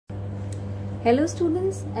Hello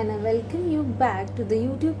students, and I welcome you back to the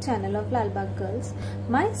YouTube channel of Lalbagh Girls.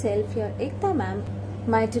 Myself your Ekta ma'am.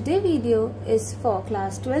 My today video is for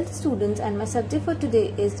class 12th students and my subject for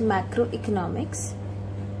today is macroeconomics.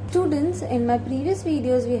 Students, in my previous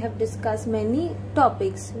videos we have discussed many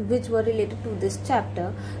topics which were related to this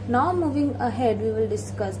chapter. Now moving ahead, we will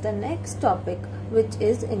discuss the next topic which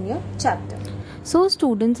is in your chapter. So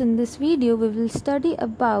students, in this video we will study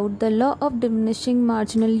about the law of diminishing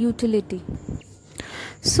marginal utility.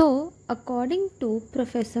 So according to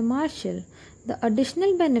Professor Marshall, the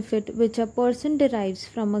additional benefit which a person derives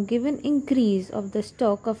from a given increase of the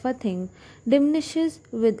stock of a thing diminishes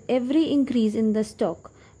with every increase in the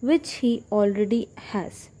stock which he already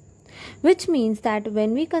has. Which means that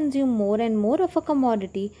when we consume more and more of a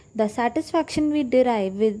commodity, the satisfaction we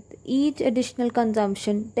derive with each additional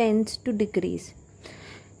consumption tends to decrease.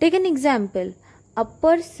 Take an example. A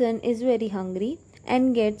person is very hungry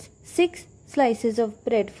and gets 6 slices of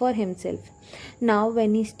bread for himself. Now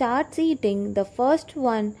when he starts eating the first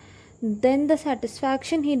one, then the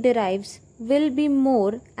satisfaction he derives will be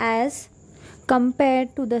more as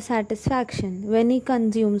compared to the satisfaction when he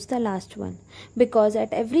consumes the last one, because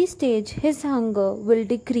at every stage his hunger will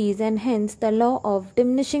decrease, and hence the law of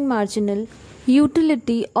diminishing marginal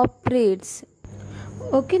utility operates.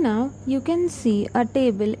 Okay, now you can see a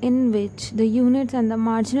table in which the units and the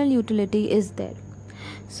marginal utility is there.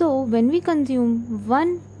 So when we consume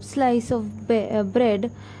one slice of bread,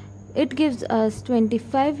 it gives us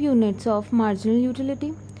 25 units of marginal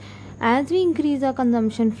utility. As we increase our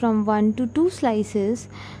consumption from 1 to 2 slices,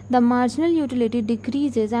 the marginal utility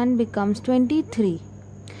decreases and becomes 23.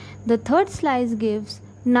 The third slice gives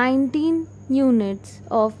 19 units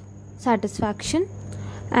of satisfaction.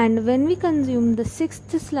 And when we consume the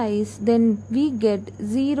 6th slice, then we get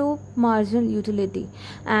 0 marginal utility.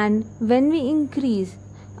 And when we increase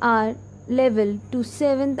our level to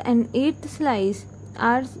 7th and 8th slice,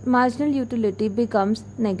 our marginal utility becomes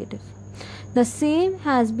negative. The same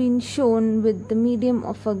has been shown with the medium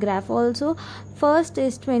of a graph also. First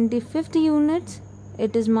is 25th units,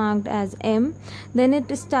 it is marked as M, then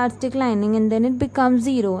it starts declining and then it becomes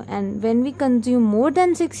 0, and when we consume more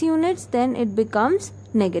than 6 units, then it becomes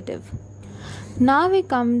negative. Now we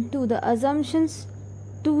come to the assumptions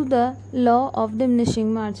to the law of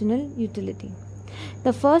diminishing marginal utility.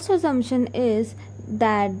 The first assumption is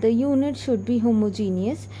that the unit should be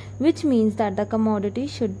homogeneous, which means that the commodity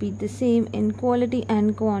should be the same in quality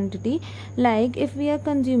and quantity. Like if we are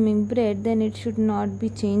consuming bread, then it should not be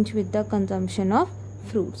changed with the consumption of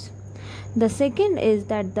fruits. The second is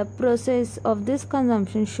that the process of this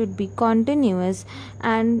consumption should be continuous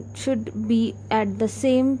and should be at the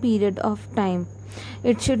same period of time.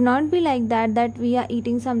 It should not be like that we are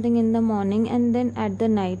eating something in the morning and then at the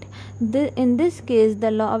night. In this case,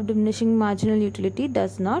 the law of diminishing marginal utility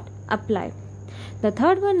does not apply. The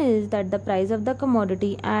third one is that the price of the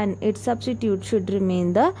commodity and its substitute should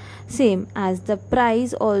remain the same, as the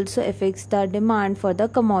price also affects the demand for the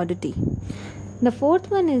commodity. The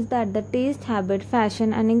fourth one is that the taste, habit,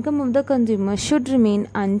 fashion and income of the consumer should remain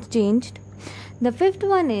unchanged. The fifth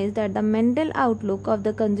one is that the mental outlook of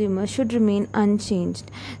the consumer should remain unchanged,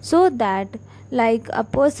 so that like a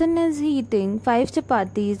person is eating 5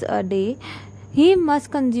 chapatis a day, he must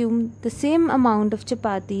consume the same amount of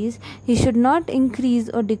chapatis. He should not increase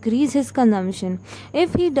or decrease his consumption.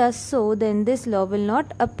 If he does so, then this law will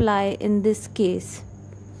not apply in this case.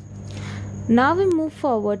 Now we move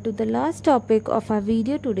forward to the last topic of our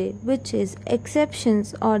video today, which is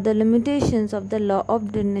exceptions or the limitations of the law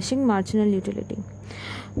of diminishing marginal utility.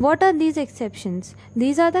 What are these exceptions?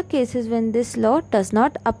 These are the cases when this law does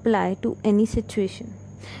not apply to any situation.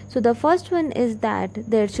 So the first one is that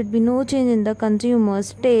there should be no change in the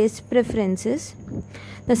consumer's taste preferences.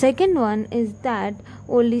 The second one is that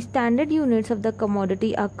only standard units of the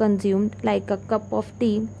commodity are consumed, like a cup of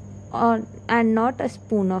tea and not a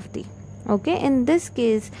spoon of tea. Okay, in this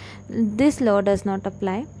case this law does not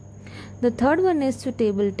apply. The third one is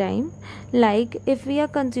suitable time, like if we are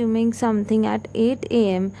consuming something at 8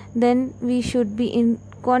 am, then we should be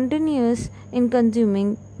continuous in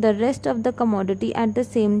consuming the rest of the commodity at the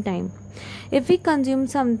same time. If we consume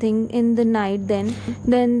something in the night,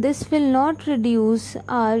 then this will not reduce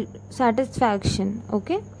our satisfaction.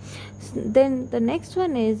 Okay, then the next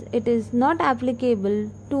one is it is not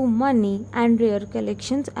applicable to money and rare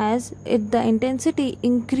collections, as the intensity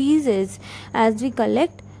increases as we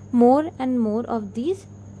collect more and more of these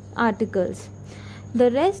articles.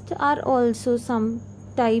 The rest are also some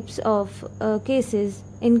types of cases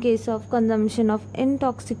in case of consumption of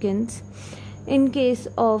intoxicants, in case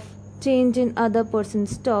of change in other person's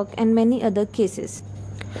stock, and many other cases.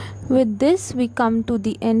 With this, we come to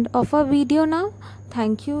the end of our video now.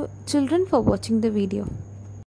 Thank you children for watching the video.